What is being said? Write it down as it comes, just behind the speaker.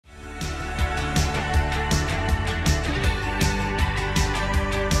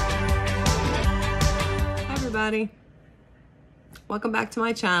everybody. Welcome back to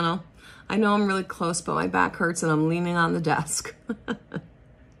my channel. I know I'm really close, but my back hurts and I'm leaning on the desk.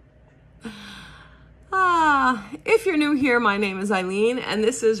 If you're new here, my name is Eileen and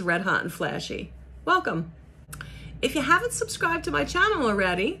this is Red Hot and Flashy. Welcome. If you haven't subscribed to my channel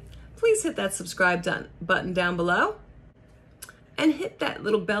already, please hit that subscribe button down below and hit that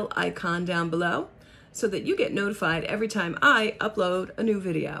little bell icon down below so that you get notified every time I upload a new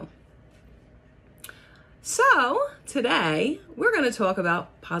video. So today we're going to talk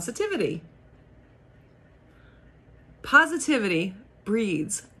about positivity. Positivity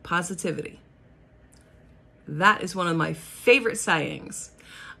breeds positivity. That is one of my favorite sayings.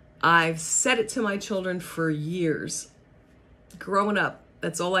 I've said it to my children for years. Growing up,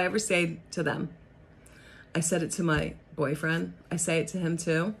 that's all I ever say to them. I said it to my boyfriend. I say it to him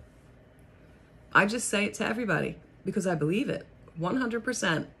too. I just say it to everybody because I believe it.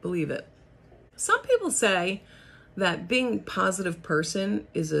 100% believe it. Some people say that being a positive person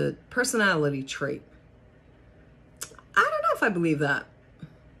is a personality trait. I don't know if I believe that.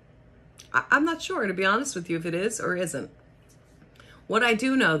 I'm not sure, to be honest with you, if it is or isn't. What I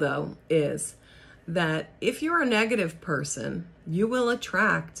do know, though, is that if you're a negative person, you will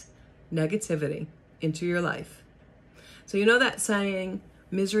attract negativity into your life. So you know that saying,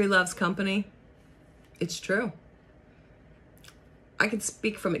 misery loves company? It's true. I can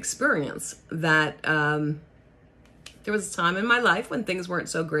speak from experience that there was a time in my life when things weren't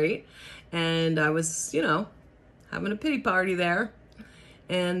so great and I was, having a pity party there.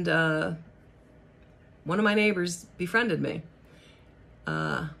 And one of my neighbors befriended me.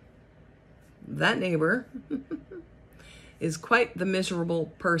 That neighbor is quite the miserable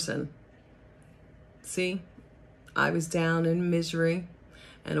person. See, I was down in misery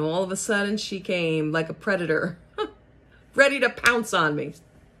and all of a sudden she came like a predator. Ready to pounce on me.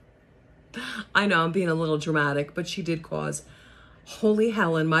 I know I'm being a little dramatic, but she did cause holy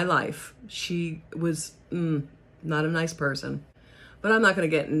hell in my life. She was not a nice person, but I'm not going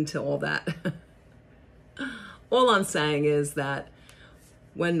to get into all that. All I'm saying is that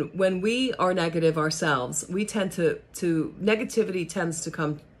when we are negative ourselves, we tend to negativity tends to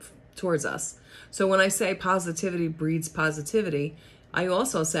come towards us. So when I say positivity breeds positivity, I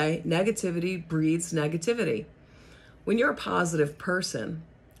also say negativity breeds negativity. When you're a positive person,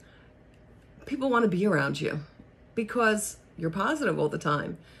 people want to be around you because you're positive all the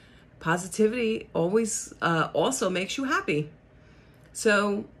time. Positivity always also makes you happy.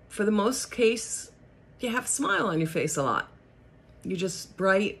 So for the most case, you have a smile on your face a lot. You're just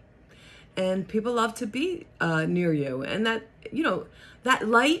bright and people love to be near you. And that, that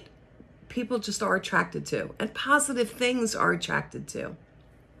light, people just are attracted to and positive things are attracted to.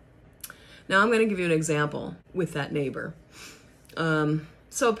 Now, I'm going to give you an example with that neighbor.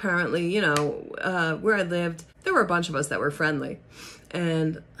 So apparently, where I lived, there were a bunch of us that were friendly.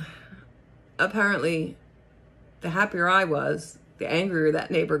 And apparently, the happier I was, the angrier that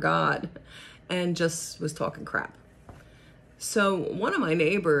neighbor got and just was talking crap. So one of my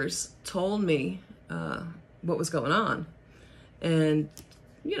neighbors told me what was going on. And,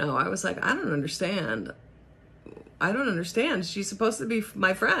 I was like, I don't understand. She's supposed to be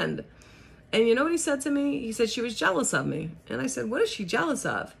my friend. And you know what he said to me? He said she was jealous of me. And I said, what is she jealous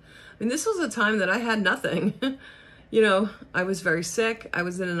of? I mean, this was a time that I had nothing. I was very sick. I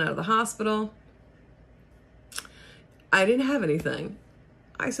was in and out of the hospital. I didn't have anything.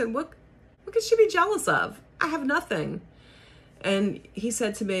 I said, what could she be jealous of? I have nothing. And he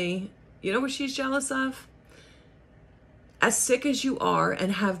said to me, you know what she's jealous of? As sick as you are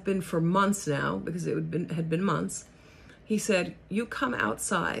and have been for months now, because it had been months, he said, you come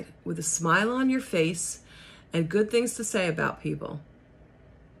outside with a smile on your face and good things to say about people.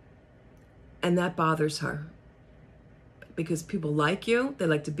 And that bothers her because people like you, they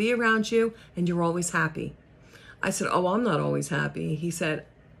like to be around you, and you're always happy. I said, oh, I'm not always happy. He said,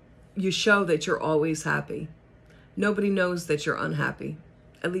 you show that you're always happy. Nobody knows that you're unhappy,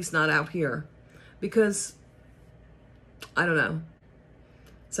 at least not out here. Because, I don't know,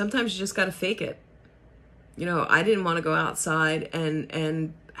 sometimes you just got to fake it. I didn't want to go outside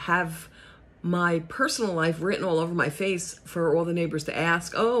and have my personal life written all over my face for all the neighbors to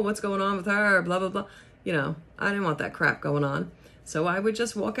ask, oh, what's going on with her, blah, blah, blah. I didn't want that crap going on. So I would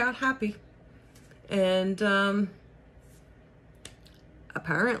just walk out happy. And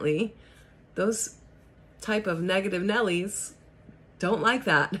apparently, those type of negative Nellies don't like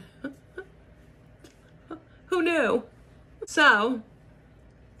that. Who knew? So,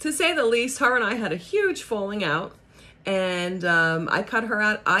 to say the least, her and I had a huge falling out, and I cut her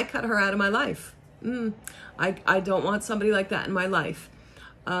out of my life. I don't want somebody like that in my life.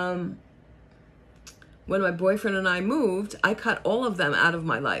 When when my boyfriend and I moved, I cut all of them out of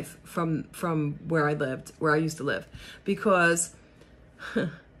my life from where I used to live, because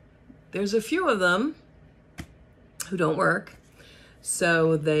there's a few of them who don't work.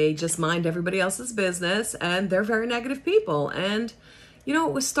 So they just mind everybody else's business, and they're very negative people. And, you know,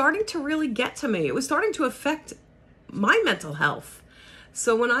 it was starting to really get to me. It was starting to affect my mental health.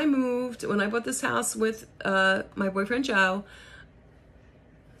 So when I bought this house with my boyfriend, Joe,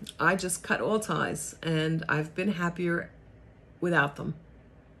 I just cut all ties, and I've been happier without them.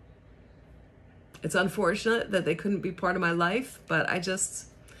 It's unfortunate that they couldn't be part of my life, but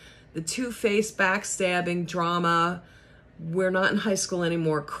the two-faced, backstabbing drama, we're not in high school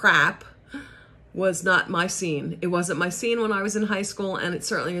anymore crap was not my scene. It wasn't my scene when I was in high school, and it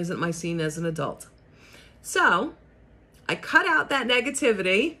certainly isn't my scene as an adult. So I cut out that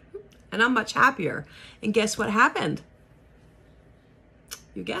negativity, and I'm much happier. And guess what happened?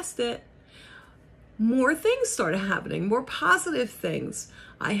 You guessed it. More things started happening, more positive things.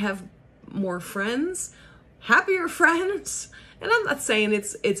 I have more friends, happier friends. And I'm not saying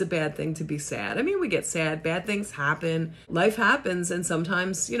it's a bad thing to be sad. I mean, we get sad, bad things happen, life happens, and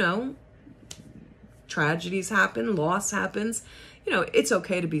sometimes, you know, tragedies happen, loss happens. You know, it's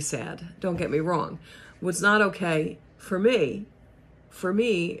okay to be sad. Don't get me wrong. What's not okay for me,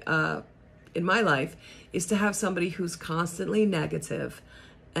 in my life, is to have somebody who's constantly negative.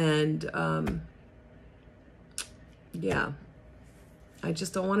 And, yeah, I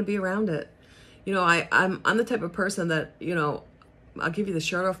just don't want to be around it. You know, I'm the type of person that, you know, I'll give you the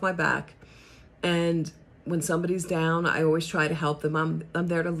shirt off my back. And when somebody's down, I always try to help them. I'm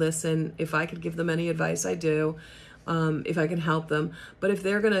there to listen. If I could give them any advice, I do. If I can help them. But if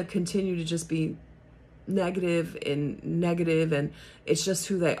they're going to continue to just be negative, and it's just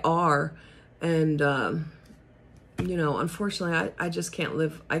who they are, and, you know, unfortunately, I just can't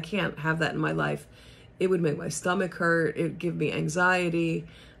live. I can't have that in my life. It would make my stomach hurt. It would give me anxiety.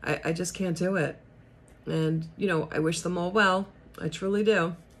 I just can't do it. And, you know, I wish them all well. I truly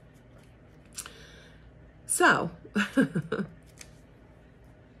do. So,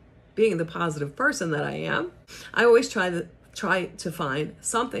 being the positive person that I am, I always try to find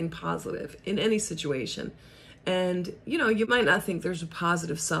something positive in any situation. And, you know, you might not think there's a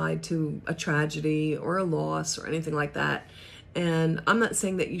positive side to a tragedy or a loss or anything like that. And I'm not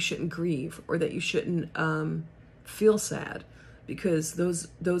saying that you shouldn't grieve or that you shouldn't feel sad, because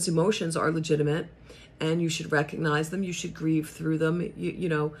those emotions are legitimate, and you should recognize them. You should grieve through them. You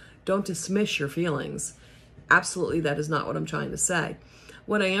know, don't dismiss your feelings. Absolutely, that is not what I'm trying to say.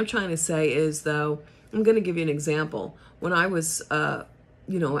 What I am trying to say is, though, I'm going to give you an example. When I was,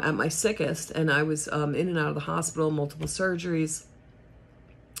 you know, at my sickest, and I was in and out of the hospital, multiple surgeries,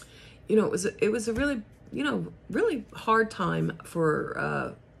 you know, it was a really, you know, really hard time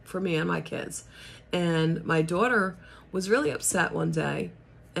for me and my kids. And my daughter was really upset one day.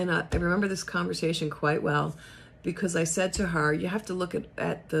 And I remember this conversation quite well, because I said to her, you have to look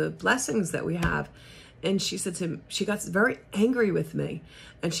at the blessings that we have. And she got very angry with me.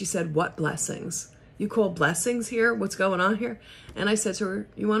 And she said, what blessings? You call blessings here? What's going on here? And I said to her,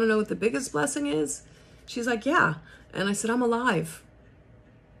 you want to know what the biggest blessing is? She's like, yeah. And I said, I'm alive.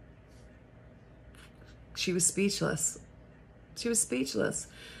 She was speechless. She was speechless.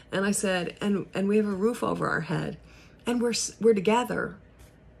 And I said, and we have a roof over our head, and we're together.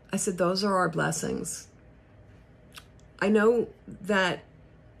 I said, those are our blessings. I know that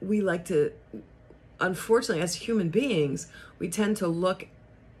we like to, unfortunately, as human beings, we tend to look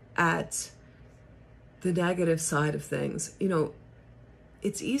at the negative side of things. You know,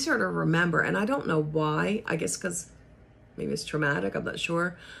 it's easier to remember, and I don't know why. I guess because maybe it's traumatic, I'm not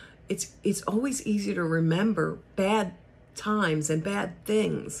sure. It's always easier to remember bad times and bad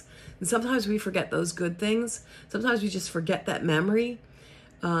things. And sometimes we forget those good things. Sometimes we just forget that memory.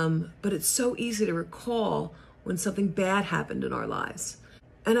 But it's so easy to recall when something bad happened in our lives.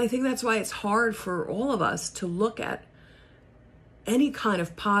 And I think that's why it's hard for all of us to look at any kind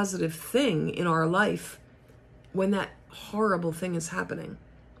of positive thing in our life when that horrible thing is happening.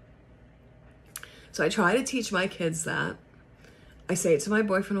 So I try to teach my kids that. I say it to my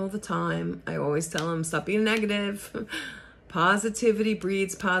boyfriend all the time. I always tell him, stop being negative. Positivity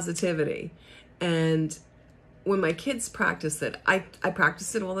breeds positivity. And when my kids practice it, I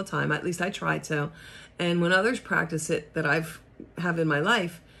practice it all the time. At least I try to. And when others practice it that have in my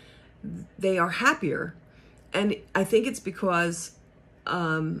life, they are happier. And I think it's because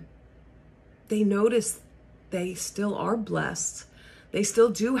they notice they still are blessed. They still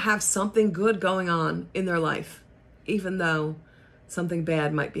do have something good going on in their life, even though something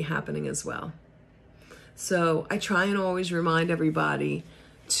bad might be happening as well. So I try and always remind everybody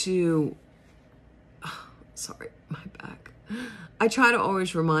to Sorry, my back. I try to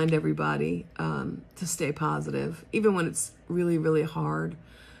always remind everybody to stay positive, even when it's really, really hard.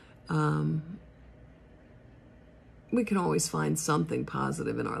 We can always find something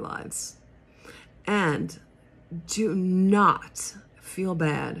positive in our lives. And do not feel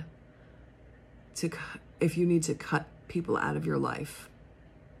bad if you need to cut people out of your life.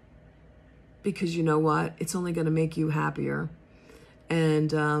 Because you know what? It's only going to make you happier.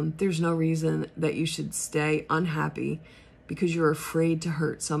 And there's no reason that you should stay unhappy because you're afraid to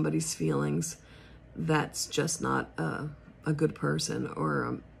hurt somebody's feelings. That's just not a good person or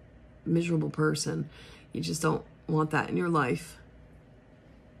a miserable person. You just don't want that in your life.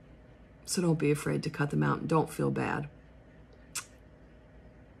 So don't be afraid to cut them out and don't feel bad.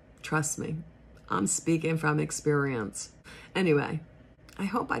 Trust me, I'm speaking from experience. Anyway, I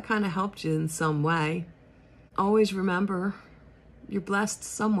hope I kind of helped you in some way. Always remember, you're blessed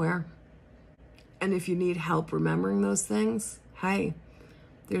somewhere. And if you need help remembering those things, hey,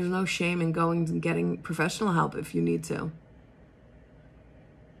 there's no shame in going and getting professional help if you need to.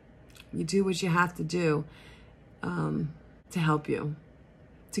 You do what you have to do to help you,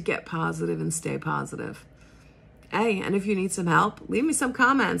 to get positive and stay positive. Hey, and if you need some help, leave me some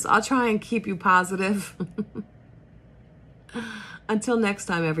comments. I'll try and keep you positive. Until next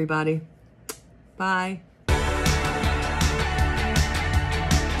time, everybody. Bye.